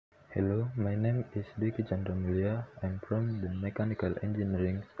Hello, my name is Dwiki Chandra Mulia. I'm from the Mechanical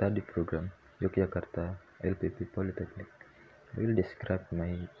Engineering Study Program, Yogyakarta, LPP Polytechnic. I will describe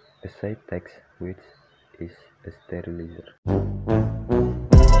my essay text, which is a sterilizer.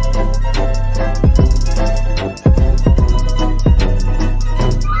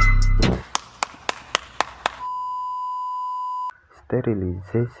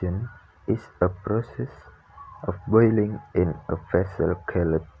 Sterilization is a process of boiling in a vessel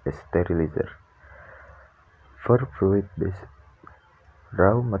called a sterilizer for fluid-based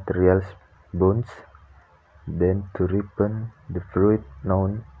raw materials bones, then to ripen the fluid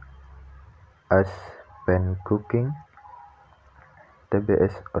known as pan cooking,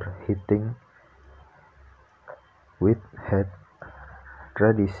 TBS, or heating with heat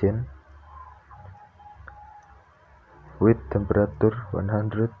radiation with temperature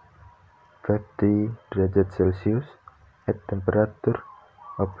 150 derajat Celsius at temperature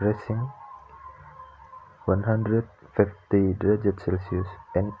operating 150 derajat Celsius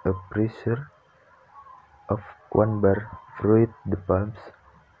and a pressure of 1 bar. Fluid the palms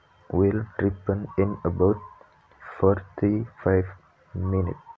will ripen in about 45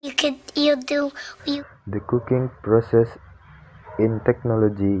 minutes. The cooking process in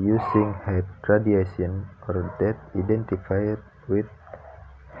technology using heat radiation or that identified with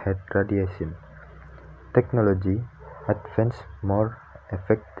heat radiation technology advanced more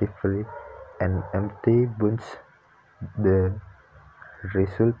effectively and empty bones. The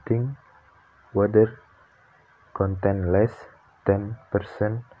resulting water contain less than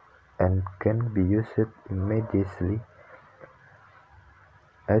 10% and can be used immediately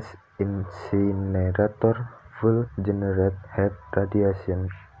as incinerator. Full generate heat radiation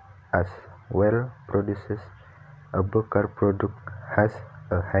as well produces a Bocar product has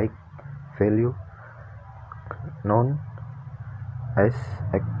a high value known as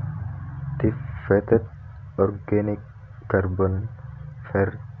activated organic carbon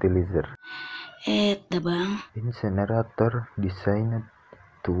fertilizer. Incinerator designed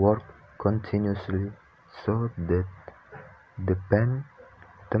to work continuously so that the pan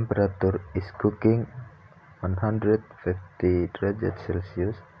temperature is cooking 150 derajat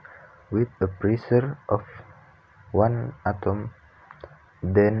Celsius with a pressure of 1 atm,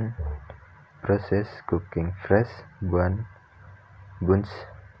 then process cooking fresh bones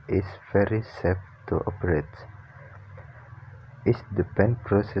is very safe to operate. Is the pan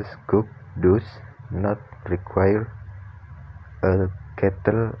process cooked does not require a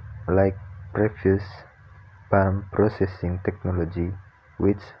kettle like previous pan processing technology,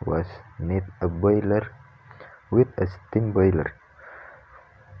 which was need a boiler with a steam boiler.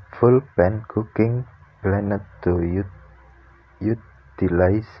 Full pan cooking planned to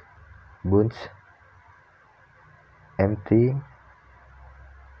utilize bones empty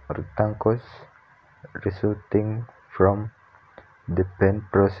or tankos resulting from the pan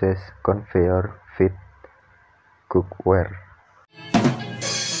process conveyor feed cookware.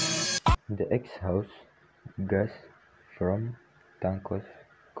 The exhaust gas from tankos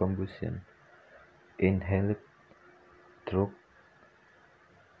combustion inhaled through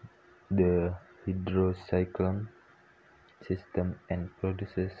the hydrocyclone system and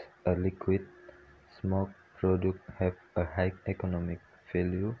produces a liquid smoke. Products have a high economic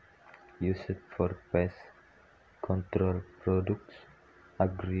value used for pest control products,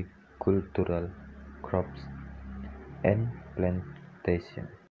 agricultural crops, and plantation.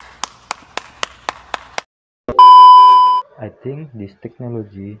 I think this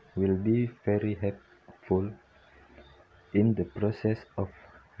technology will be very helpful in the process of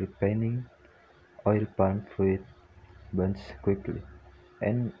refining oil palm fruit burns quickly,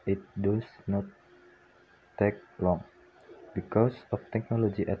 and it does not take long because of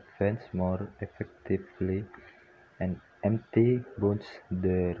technology advance more effectively and empty bones.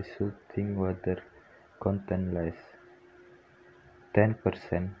 The resulting water content less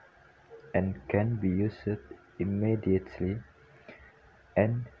 10% and can be used immediately.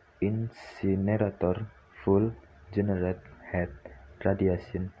 An incinerator full generate heat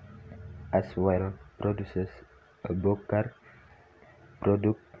radiation as well produces a Bocar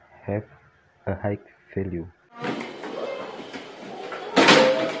product have a high value.